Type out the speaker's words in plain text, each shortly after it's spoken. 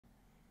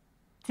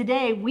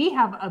Today we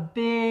have a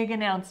big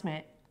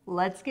announcement.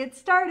 Let's get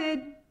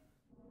started.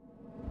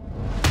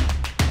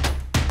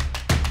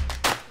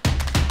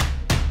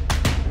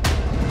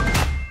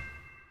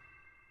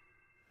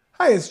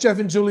 Hi, it's Jeff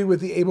and Julie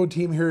with the Able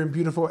team here in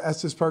beautiful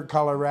Estes Park,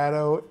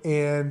 Colorado.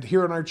 And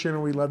here on our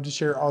channel, we love to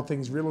share all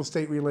things real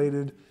estate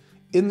related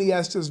in the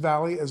Estes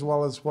Valley, as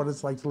well as what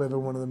it's like to live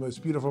in one of the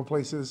most beautiful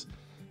places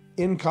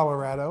in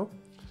Colorado.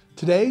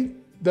 Today,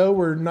 though,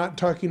 we're not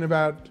talking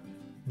about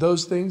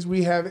those things.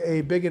 We have a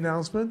big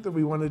announcement that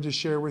we wanted to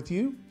share with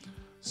you.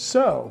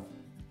 So,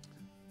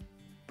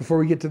 before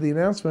we get to the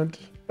announcement,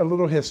 a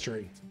little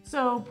history.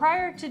 So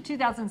prior to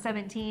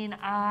 2017,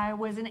 I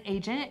was an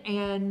agent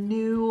and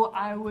knew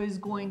I was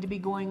going to be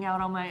going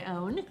out on my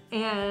own,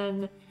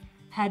 and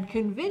had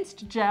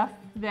convinced Jeff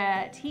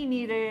that he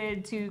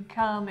needed to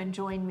come and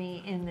join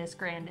me in this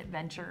grand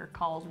adventure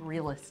called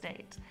real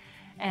estate.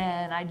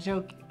 And I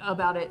joke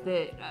about it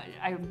that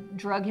I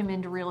drug him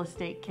into real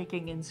estate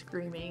kicking and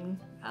screaming.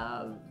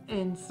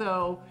 And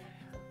so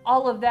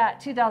all of that,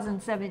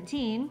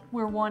 2017,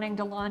 we're wanting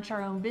to launch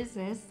our own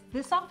business.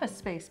 This office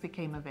space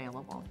became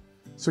available.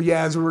 So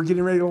yeah, as we were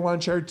getting ready to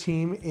launch our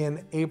team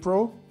in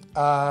April,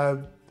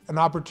 an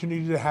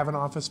opportunity to have an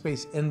office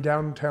space in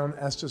downtown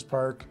Estes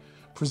Park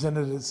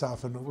presented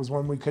itself, and it was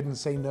one we couldn't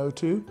say no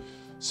to.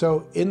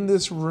 So in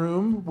this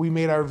room, we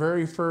made our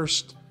very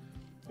first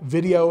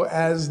video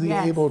as the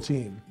Able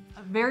team.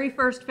 Very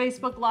first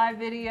Facebook Live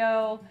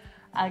video.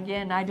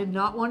 Again, I did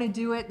not want to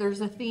do it.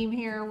 There's a theme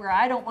here where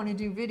I don't want to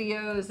do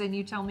videos, and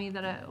you tell me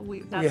that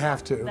we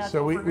have to.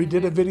 So we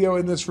did a video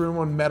in this room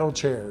on metal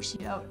chairs.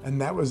 Yep. And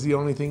that was the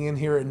only thing in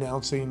here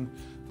announcing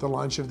the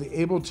launch of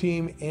the Able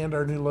team and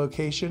our new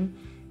location.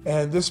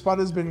 And this spot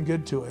has been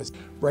good to us.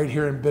 Right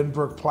here in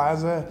Benbrook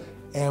Plaza,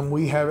 and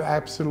we have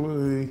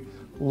absolutely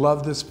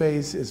loved the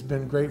space. It's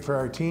been great for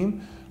our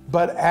team.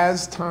 But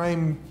as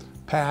time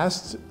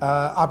passed,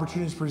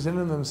 opportunities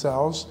presented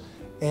themselves,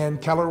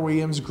 and Keller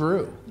Williams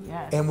grew.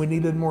 Yes. And we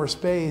needed more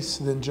space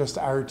than just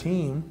our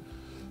team.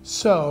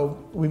 So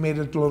we made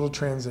a little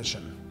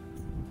transition.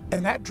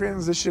 And that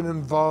transition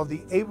involved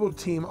the Able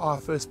team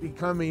office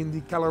becoming the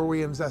Keller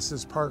Williams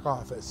Estes Park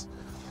office,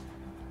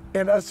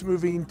 and us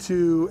moving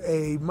to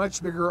a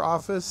much bigger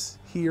office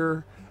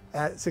here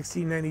at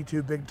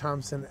 1692 Big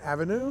Thompson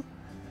Avenue.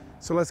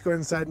 So let's go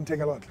inside and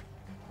take a look.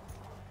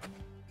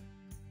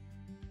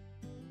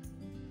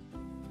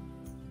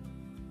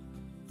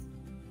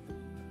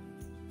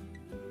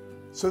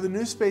 So the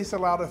new space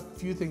allowed a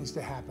few things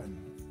to happen.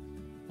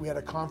 We had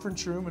a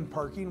conference room and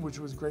parking, which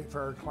was great for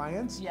our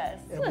clients.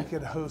 Yes. And we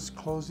could host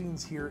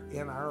closings here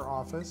in our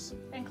office.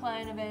 And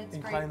client events.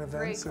 And client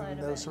events and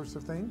those sorts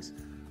of things.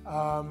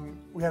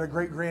 We had a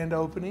great grand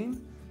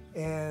opening.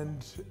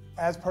 And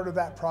as part of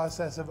that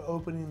process of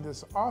opening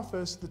this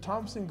office, the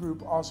Thompson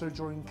Group also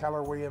joined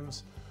Keller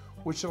Williams,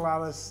 which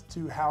allowed us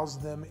to house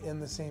them in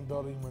the same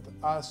building with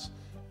us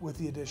with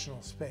the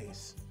additional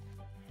space.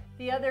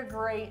 The other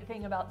great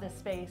thing about this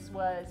space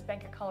was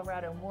Bank of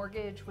Colorado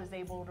Mortgage was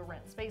able to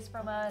rent space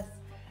from us.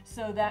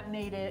 So that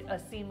made it a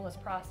seamless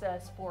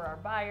process for our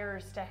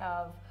buyers to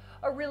have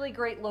a really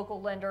great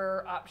local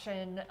lender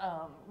option,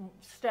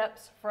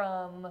 steps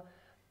from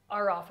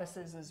our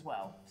offices as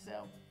well.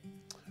 So,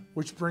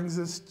 which brings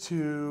us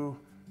to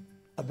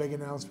a big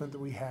announcement that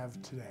we have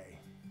today.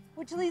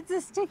 Which leads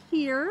us to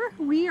here.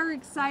 We are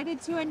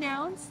excited to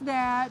announce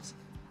that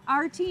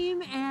our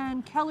team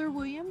and Keller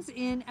Williams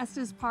in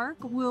Estes Park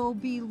will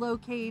be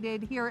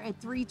located here at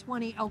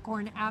 320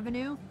 Elkhorn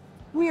Avenue.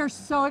 We are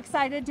so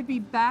excited to be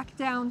back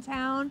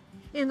downtown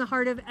in the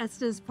heart of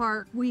Estes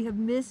Park. We have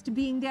missed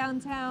being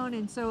downtown,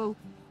 and so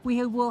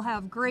we will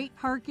have great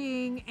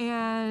parking.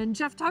 And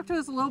Jeff, talk to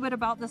us a little bit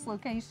about this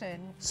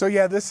location. So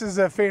yeah, this is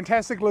a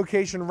fantastic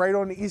location right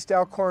on East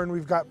Elkhorn.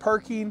 We've got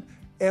parking.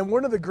 And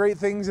one of the great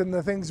things and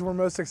the things we're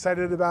most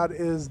excited about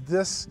is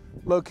this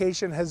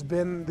location has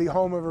been the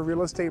home of a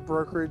real estate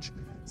brokerage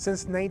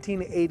since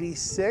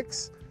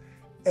 1986.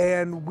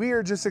 And we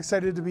are just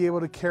excited to be able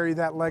to carry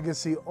that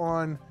legacy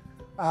on,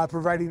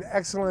 providing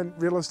excellent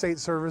real estate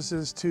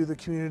services to the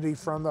community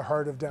from the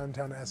heart of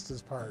downtown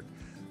Estes Park.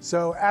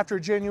 So after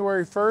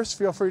January 1st,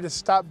 feel free to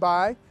stop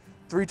by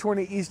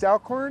 320 East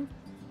Elkhorn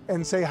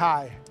and say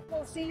hi.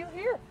 We'll see you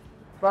here.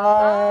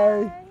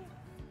 Bye. Bye.